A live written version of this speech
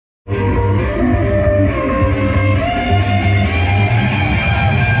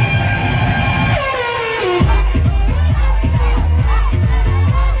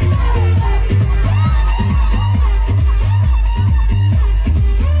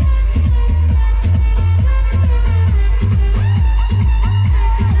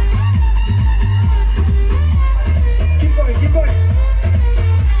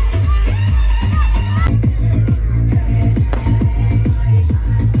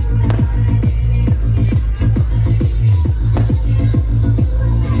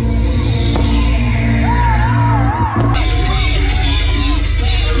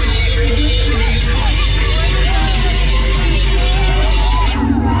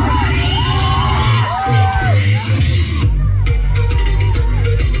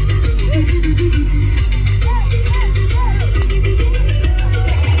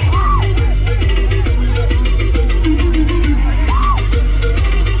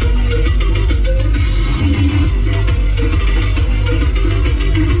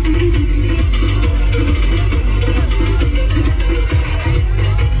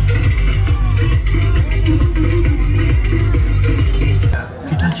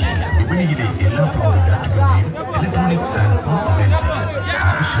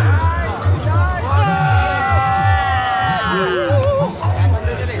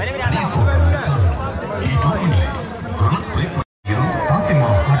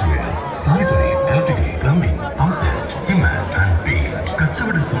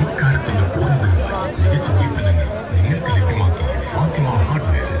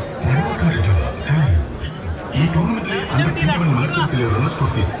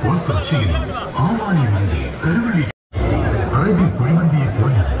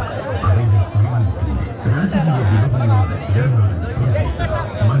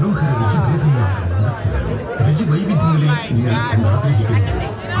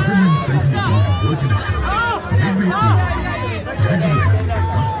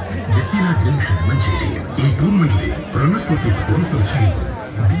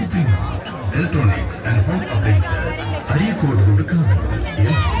Electronics and home appliances. Ariyakod Road,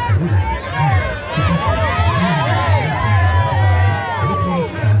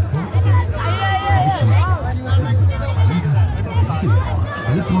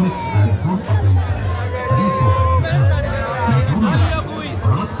 Electronics and home appliances.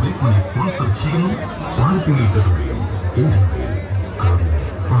 Sponsor ചെയ്യുന്നു ഭാരതീയ petroleum Indian oil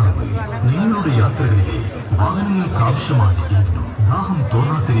Paramal. നിങ്ങളുടെ യാത്രകളിലെ വാഹനങ്ങൾക്ക് ആവശ്യമായ ഇന്ധനം ദാഹം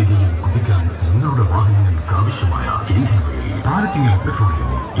തോന്നാത്ത രീതിയിൽ കുതിക്കാൻ നിങ്ങളുടെ വാഹനങ്ങൾക്ക് ആവശ്യമായ ഇന്ത്യൻ ഓയിൽ ഭാരതീയ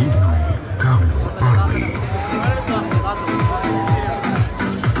petroleum Indian oil Kavanur Paramal.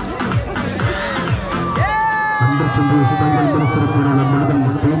 മത്സരത്തിനുള്ള മുഴുവൻ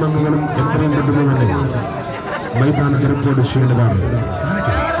ടീമംഗങ്ങളും എത്രയും പെട്ടെന്ന് മൈതാനത്ത് റിപ്പോർട്ട് ചെയ്യേണ്ടതാണ്.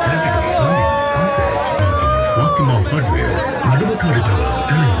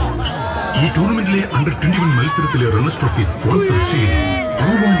 ഈ ടൂർണമെന്റിലെ അണ്ടർ 21 മത്സരത്തിലെ റണ്ണേഴ്സ് ട്രോഫി സ്പോൺസർ ചെയ്യുന്നു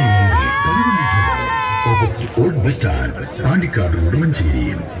opposite old bus stand, Pandikkad road, Manjeri.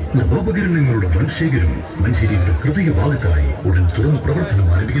 ഗൃഹോപകരണങ്ങളുടെ വൻ ശേഖരം മഞ്ചേരിയുടെ ഹൃദയഭാഗത്തായി ഉടൻ തുറന്ന് പ്രവർത്തനം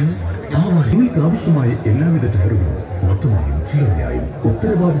ആരംഭിക്കുന്നു. നിങ്ങൾക്ക് ആവശ്യമായ എല്ലാവിധ ടയറുകളും മൊത്തമായും ചില്ലറയായും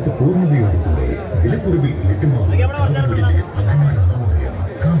ഉത്തരവാദിത്ത പൂർണ്ണതയോടുകൂടെ വിലക്കുറവിൽ ലഭ്യമാകുന്ന അഭിമാന നാമധേയം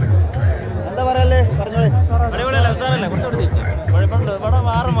കാവനൂർ ടയർസ്.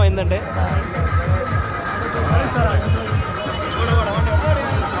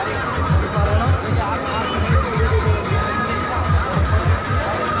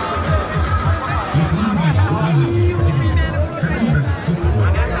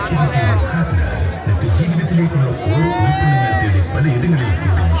 ജീവിതത്തിലേക്കുള്ള ഓരോ ഉൽപ്പന്നങ്ങൾ തേടി പലയിടങ്ങളിൽ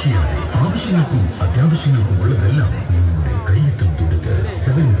ചെയ്യാതെ ആവശ്യങ്ങൾക്കും അത്യാവശ്യങ്ങൾക്കും ഉള്ളതെല്ലാം നിങ്ങളുടെ കൈയെത്തും ദൂരത്ത്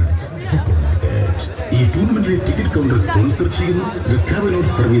 7 Minutes സൂപ്പർ മാർക്കറ്റ്. ഈ ടൂർണമെന്റിലെ ടിക്കറ്റ് കൗണ്ടർ സ്പോൺസർ ചെയ്യുന്നു the Kavanur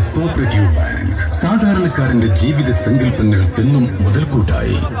service cooperative bank. സാധാരണക്കാരന്റെ ജീവിത സങ്കല്പങ്ങൾക്കെന്നും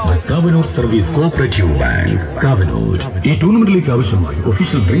മുതൽക്കൂട്ടായി the Kavanur service cooperative bank Kavanur. ഈ ടൂർണമെന്റിലേക്ക് ആവശ്യമായി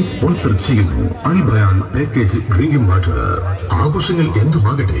ഒഫീഷ്യൽ ഡ്രിങ്ക് സ്പോൺസർ ചെയ്യുന്നു അൽ ബയാൻ പാക്കേജ് ഡ്രിങ്കിംഗ് വാട്ടർ. ആഘോഷങ്ങൾ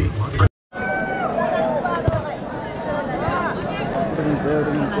എന്തുമാകട്ടെ,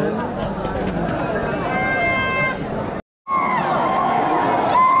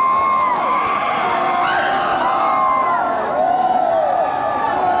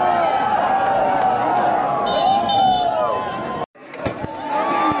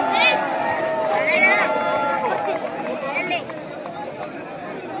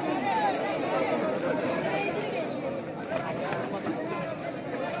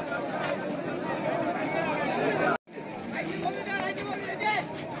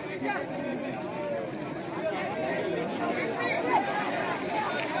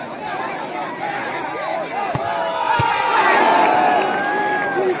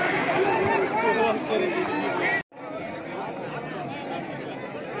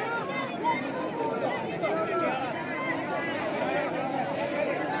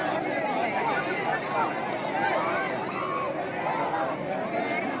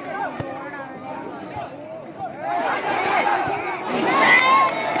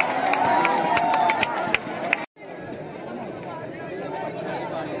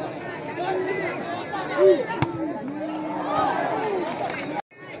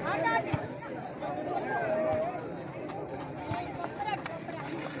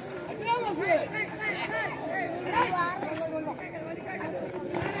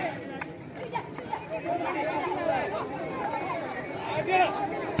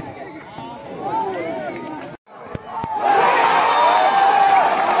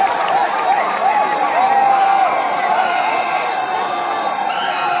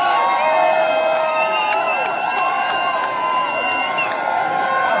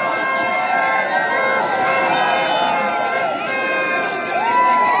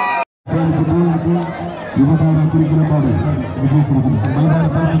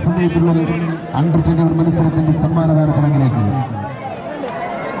 സമയത്തുള്ള അണ്ടർ 21 മത്സരത്തിന്റെ സമ്മാനദാന ചടങ്ങിലേക്ക്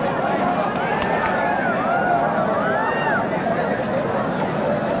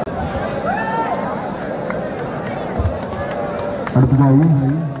അടുത്തതായി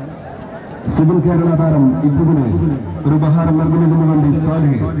സിവിൽ കേരള താരം ഇപ്പുവിന് ഒരു ഉപഹാരം നൽകുന്നതിന് വേണ്ടി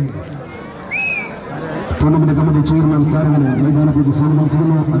സാലിഹ് ടൂർണമെന്റ് കമ്മിറ്റി ചെയർമാൻ സാരകന് മൈതാനത്തേക്ക് സ്വാഗതം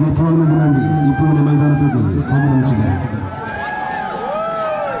ചെയ്യുന്നു. അതേ ടൂർണമെന്റിന് വേണ്ടി ഇപ്പുവിനെ മൈതാനത്തേക്ക് സ്വാഗതം ചെയ്യുന്നു.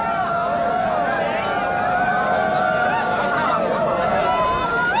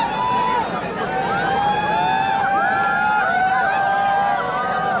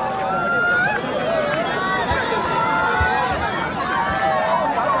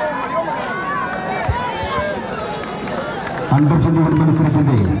 അണ്ടർ 21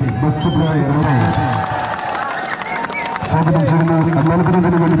 മത്സരത്തിന്റെ ബെസ്റ്റ് പ്ലെയർ സ്വാഗതം ചെയ്യുന്നു.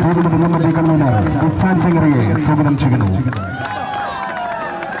 നൽകുന്നതിന് വേണ്ടി ടൂർണമെന്റ് കമ്മിറ്റി കൺവീനർ ഉത്സാൻ ചെങ്ങരയെ സ്വാഗതം ചെയ്യുന്നു.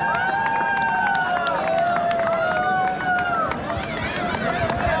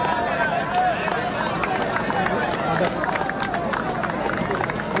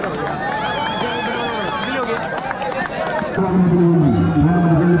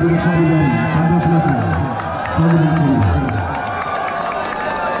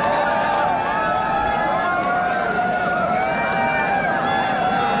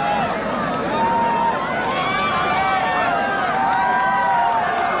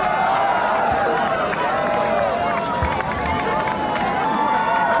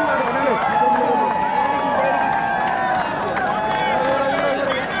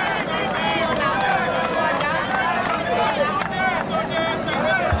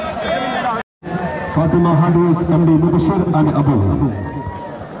 Fatima Hadis, MD Mubashir and Abu.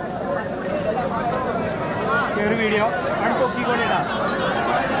 Video.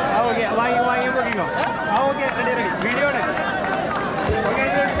 Okay,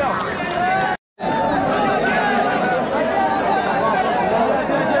 video.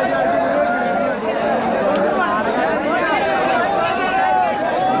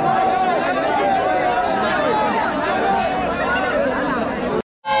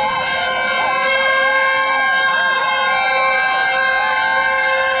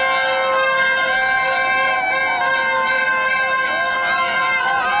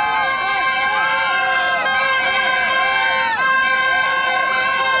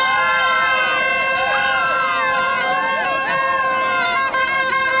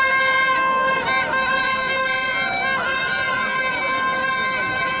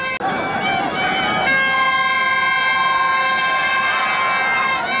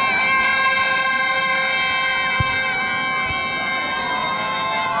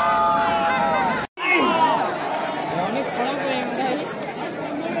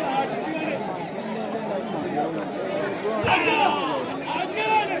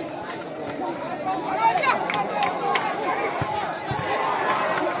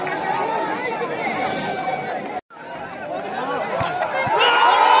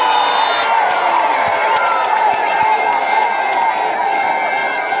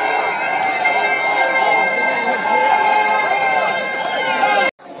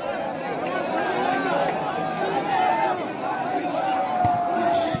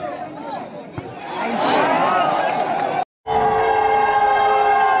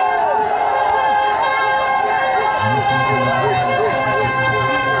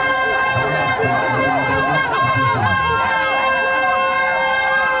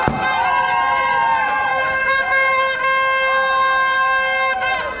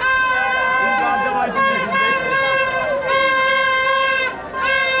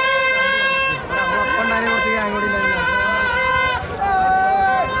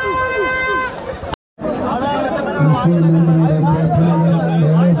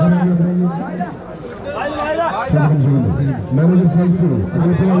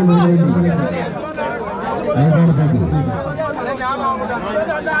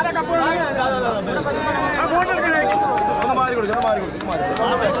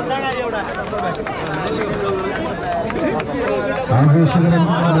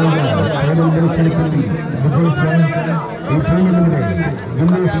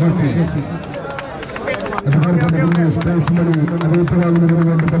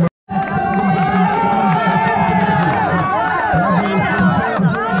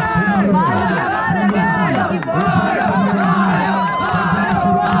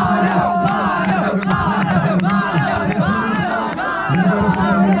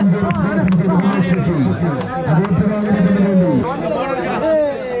 അതേ